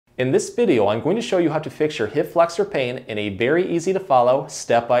In this video, I'm going to show you how to fix your hip flexor pain in a very easy to follow,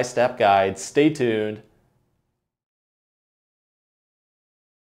 step-by-step guide. Stay tuned.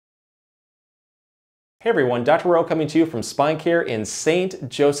 Hey everyone, Dr. Rowe coming to you from SpineCare in St.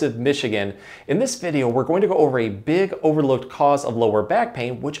 Joseph, Michigan. In this video, we're going to go over a big overlooked cause of lower back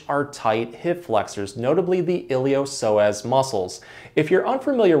pain, which are tight hip flexors, notably the iliopsoas muscles. If you're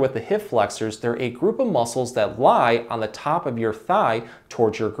unfamiliar with the hip flexors, they're a group of muscles that lie on the top of your thigh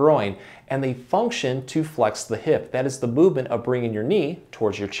towards your groin, and they function to flex the hip. That is the movement of bringing your knee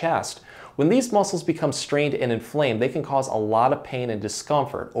towards your chest. When these muscles become strained and inflamed, they can cause a lot of pain and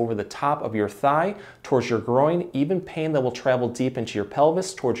discomfort over the top of your thigh, towards your groin, even pain that will travel deep into your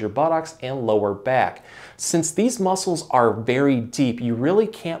pelvis, towards your buttocks and lower back. Since these muscles are very deep, you really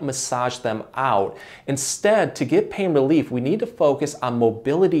can't massage them out. Instead, to get pain relief, we need to focus on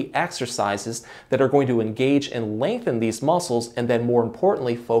mobility exercises that are going to engage and lengthen these muscles, and then more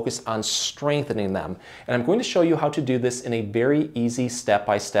importantly, focus on strengthening them. And I'm going to show you how to do this in a very easy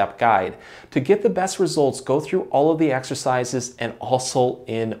step-by-step guide. To get the best results, go through all of the exercises and also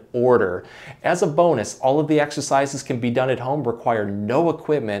in order. As a bonus, all of the exercises can be done at home, require no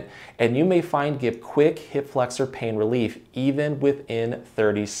equipment, and you may find give quick hip flexor pain relief even within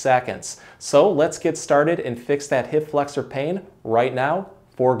 30 seconds. So let's get started and fix that hip flexor pain right now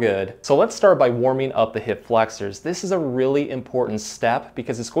for good. So let's start by warming up the hip flexors. This is a really important step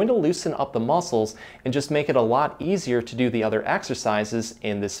because it's going to loosen up the muscles and just make it a lot easier to do the other exercises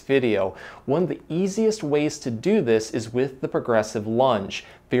in this video. One of the easiest ways to do this is with the progressive lunge.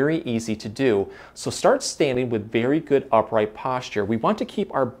 Very easy to do. So start standing with very good upright posture. We want to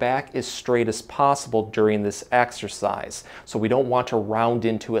keep our back as straight as possible during this exercise. So we don't want to round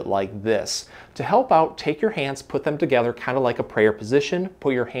into it like this. To help out, take your hands, put them together kind of like a prayer position.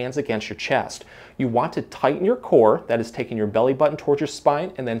 Put your hands against your chest. You want to tighten your core, that is taking your belly button towards your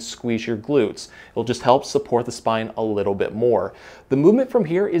spine, and then squeeze your glutes. It'll just help support the spine a little bit more. The movement from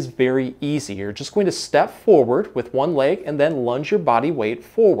here is very easy. You're just going to step forward with one leg and then lunge your body weight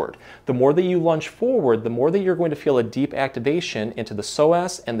forward. The more that you lunge forward, the more that you're going to feel a deep activation into the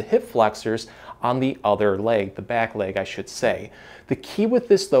psoas and the hip flexors on the other leg, the back leg, I should say. The key with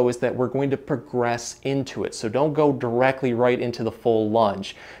this though is that we're going to progress into it. So don't go directly right into the full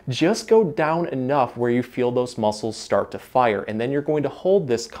lunge. Just go down enough where you feel those muscles start to fire. And then you're going to hold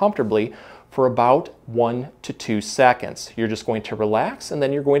this comfortably for about 1 to 2 seconds. You're just going to relax and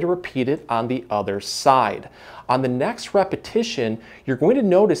then you're going to repeat it on the other side. On the next repetition, you're going to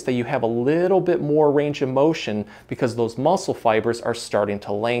notice that you have a little bit more range of motion because those muscle fibers are starting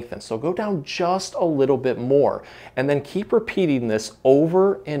to lengthen. So go down just a little bit more and then keep repeating this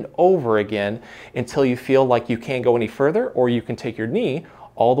over and over again until you feel like you can't go any further, or you can take your knee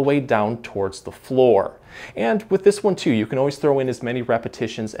all the way down towards the floor. And with this one too, you can always throw in as many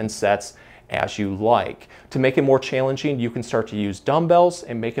repetitions and sets as you like. To make it more challenging, you can start to use dumbbells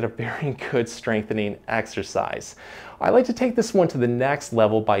and make it a very good strengthening exercise. I like to take this one to the next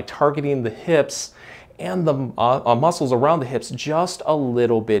level by targeting the hips and the muscles around the hips just a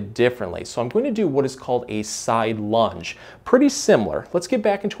little bit differently. So I'm going to do what is called a side lunge. Pretty similar. Let's get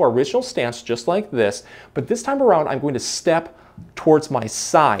back into our original stance just like this, but this time around I'm going to step towards my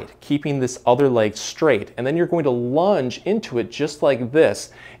side, keeping this other leg straight, and then you're going to lunge into it just like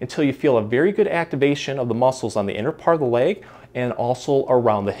this until you feel a very good activation of the muscles on the inner part of the leg and also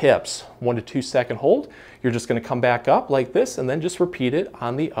around the hips. 1 to 2 second hold. You're just going to come back up like this and then just repeat it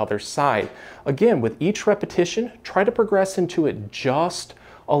on the other side. Again, with each repetition, try to progress into it just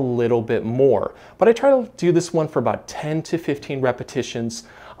a little bit more. But I try to do this one for about 10 to 15 repetitions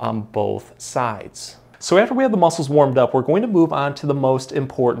on both sides. So after we have the muscles warmed up, we're going to move on to the most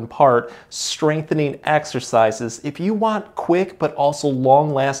important part, strengthening exercises. If you want quick but also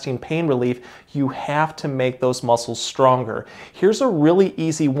long-lasting pain relief, you have to make those muscles stronger. Here's a really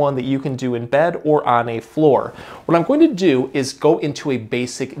easy one that you can do in bed or on a floor. What I'm going to do is go into a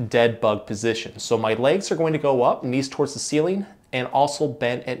basic dead bug position. So my legs are going to go up, knees towards the ceiling, and also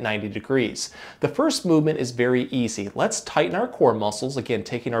bent at 90 degrees. The first movement is very easy. Let's tighten our core muscles, again,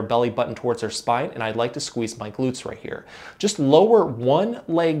 taking our belly button towards our spine, and I'd like to squeeze my glutes right here. Just lower one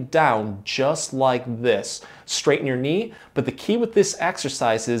leg down just like this. Straighten your knee, but the key with this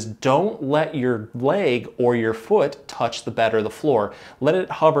exercise is don't let your leg or your foot touch the bed or the floor. Let it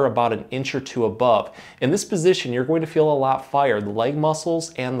hover about an inch or two above. In this position, you're going to feel a lot fire, the leg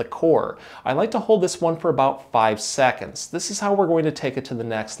muscles and the core. I like to hold this one for about 5 seconds. This is how we're going to take it to the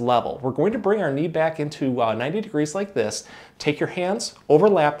next level. We're going to bring our knee back into 90 degrees like this. Take your hands,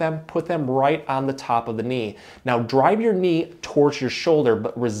 overlap them, put them right on the top of the knee. Now drive your knee towards your shoulder,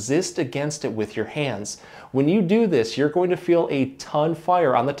 but resist against it with your hands. When you do this, you're going to feel a ton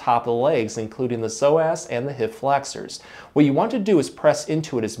fire on the top of the legs, including the psoas and the hip flexors. What you want to do is press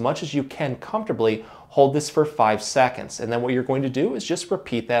into it as much as you can comfortably. Hold this for 5 seconds, and then what you're going to do is just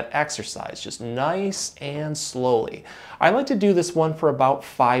repeat that exercise, just nice and slowly. I like to do this one for about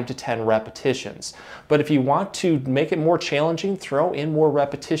 5 to 10 repetitions, but if you want to make it more challenging, throw in more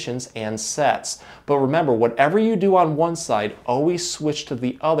repetitions and sets. But remember, whatever you do on one side, always switch to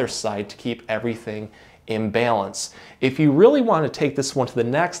the other side to keep everything in balance. If you really want to take this one to the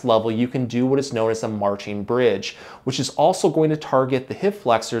next level, you can do what is known as a marching bridge, which is also going to target the hip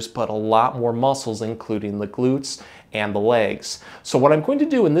flexors, but a lot more muscles, including the glutes and the legs. So what I'm going to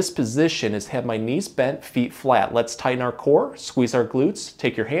do in this position is have my knees bent, feet flat. Let's tighten our core, squeeze our glutes.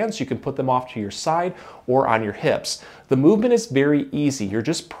 Take your hands, you can put them off to your side or on your hips. The movement is very easy. You're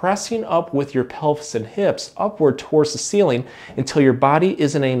just pressing up with your pelvis and hips upward towards the ceiling until your body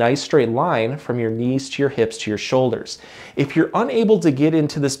is in a nice straight line from your knees to your hips to your shoulders. If you're unable to get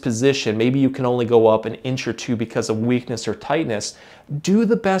into this position, maybe you can only go up an inch or two because of weakness or tightness, do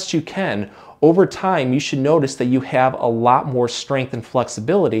the best you can. Over time, you should notice that you have a lot more strength and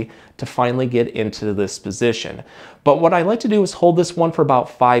flexibility to finally get into this position. But what I like to do is hold this one for about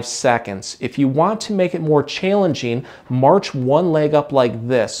 5 seconds. If you want to make it more challenging, march one leg up like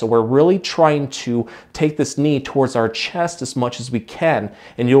this. So we're really trying to take this knee towards our chest as much as we can,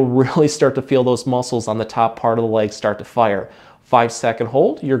 and you'll really start to feel those muscles on the top part of the leg start to fire. 5-second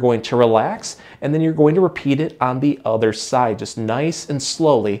hold, you're going to relax, and then you're going to repeat it on the other side, just nice and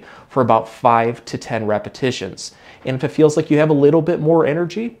slowly for about 5 to 10 repetitions. And if it feels like you have a little bit more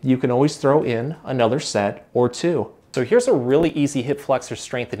energy, you can always throw in another set or two. So here's a really easy hip flexor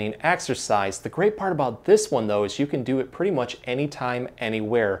strengthening exercise. The great part about this one though is you can do it pretty much anytime,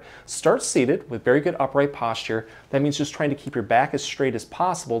 anywhere. Start seated with very good upright posture. That means just trying to keep your back as straight as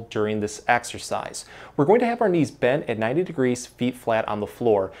possible during this exercise. We're going to have our knees bent at 90 degrees, feet flat on the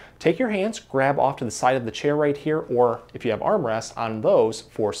floor. Take your hands, grab off to the side of the chair right here, or if you have armrests, on those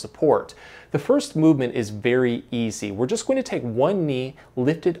for support. The first movement is very easy. We're just going to take one knee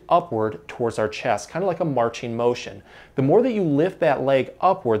lifted upward towards our chest, kind of like a marching motion. The more that you lift that leg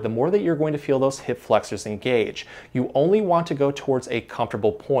upward, the more that you're going to feel those hip flexors engage. You only want to go towards a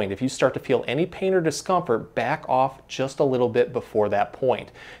comfortable point. If you start to feel any pain or discomfort, back off just a little bit before that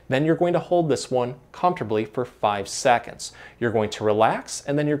point. Then you're going to hold this one comfortably for 5 seconds. You're going to relax,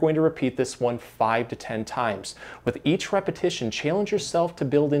 and then you're going to repeat this one 5 to 10 times. With each repetition, challenge yourself to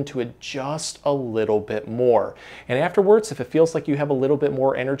build into it just a little bit more. And afterwards, if it feels like you have a little bit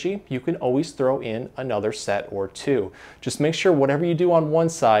more energy, you can always throw in another set or two. Just make sure whatever you do on one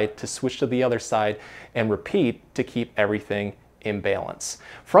side to switch to the other side and repeat to keep everything in balance.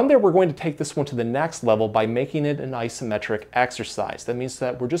 From there, we're going to take this one to the next level by making it an isometric exercise. That means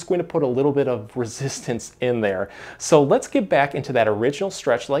that we're just going to put a little bit of resistance in there. So let's get back into that original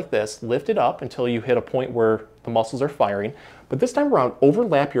stretch like this. Lift it up until you hit a point where the muscles are firing. But this time around,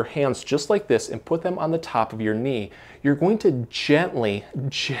 overlap your hands just like this and put them on the top of your knee. You're going to gently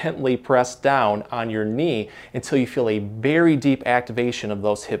press down on your knee until you feel a very deep activation of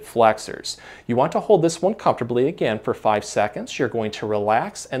those hip flexors. You want to hold this one comfortably again for 5 seconds. You're going to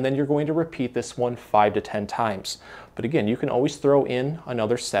relax, and then you're going to repeat this one 5 to 10 times. But again, you can always throw in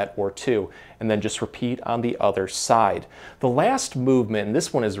another set or two, and then just repeat on the other side. The last movement, and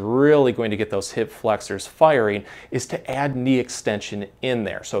this one is really going to get those hip flexors firing, is to add knee extension in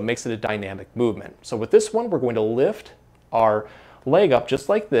there. So it makes it a dynamic movement. So with this one, we're going to lift our leg up just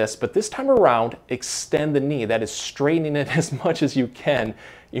like this, but this time around, extend the knee. That is straightening it as much as you can.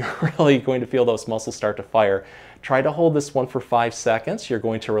 You're really going to feel those muscles start to fire. Try to hold this one for 5 seconds. You're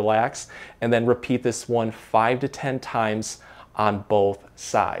going to relax, and then repeat this one 5 to 10 times on both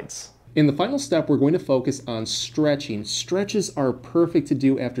sides. In the final step, we're going to focus on stretching. Stretches are perfect to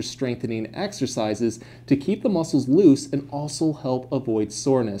do after strengthening exercises to keep the muscles loose and also help avoid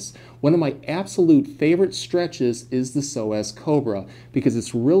soreness. One of my absolute favorite stretches is the psoas cobra because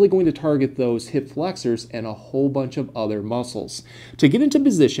it's really going to target those hip flexors and a whole bunch of other muscles. To get into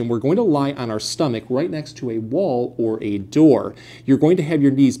position, we're going to lie on our stomach right next to a wall or a door. You're going to have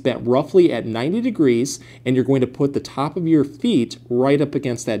your knees bent roughly at 90 degrees, and you're going to put the top of your feet right up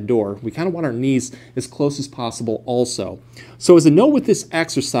against that door. We kind of want our knees as close as possible also. So as a note with this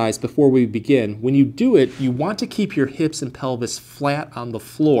exercise before we begin, when you do it, you want to keep your hips and pelvis flat on the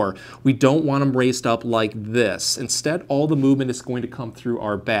floor. We don't want them raised up like this. Instead, all the movement is going to come through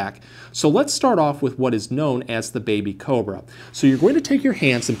our back. So let's start off with what is known as the baby cobra. So you're going to take your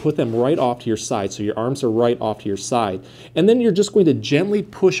hands and put them right off to your side. So your arms are right off to your side. And then you're just going to gently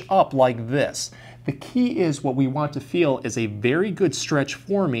push up like this. The key is what we want to feel is a very good stretch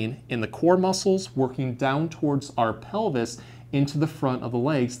forming in the core muscles working down towards our pelvis into the front of the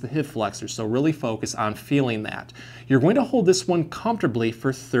legs, the hip flexors. So really focus on feeling that. You're going to hold this one comfortably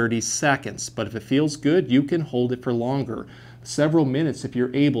for 30 seconds, but if it feels good, you can hold it for longer. Several minutes if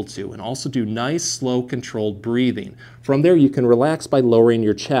you're able to, and also do nice, slow, controlled breathing. From there, you can relax by lowering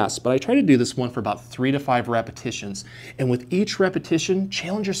your chest, but I try to do this one for about 3 to 5 repetitions. And with each repetition,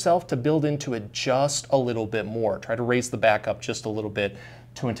 challenge yourself to build into it just a little bit more. Try to raise the back up just a little bit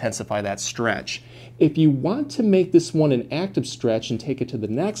to intensify that stretch. If you want to make this one an active stretch and take it to the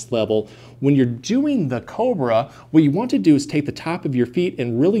next level, when you're doing the cobra, what you want to do is take the top of your feet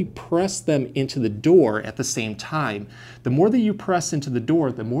and really press them into the door at the same time. The more that you press into the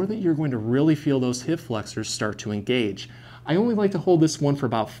door, the more that you're going to really feel those hip flexors start to engage. I only like to hold this one for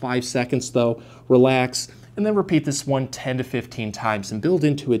about 5 seconds though, relax, and then repeat this one 10 to 15 times and build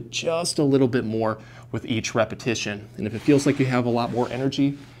into it just a little bit more with each repetition. And if it feels like you have a lot more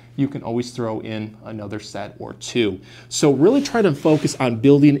energy, you can always throw in another set or 2. So really try to focus on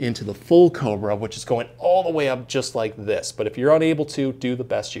building into the full cobra, which is going all the way up just like this. But if you're unable to, do the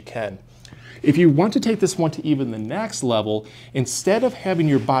best you can. If you want to take this one to even the next level, instead of having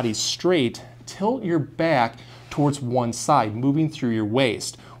your body straight, tilt your back towards one side, moving through your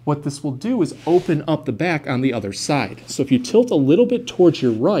waist. What this will do is open up the back on the other side. So if you tilt a little bit towards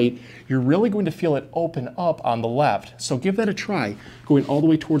your right, you're really going to feel it open up on the left. So give that a try, going all the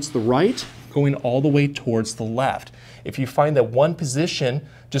way towards the right, going all the way towards the left. If you find that one position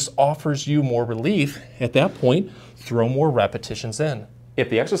just offers you more relief, at that point, throw more repetitions in. If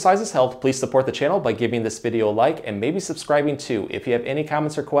the exercises helped, please support the channel by giving this video a like and maybe subscribing too. If you have any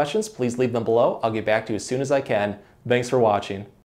comments or questions, please leave them below. I'll get back to you as soon as I can. Thanks for watching.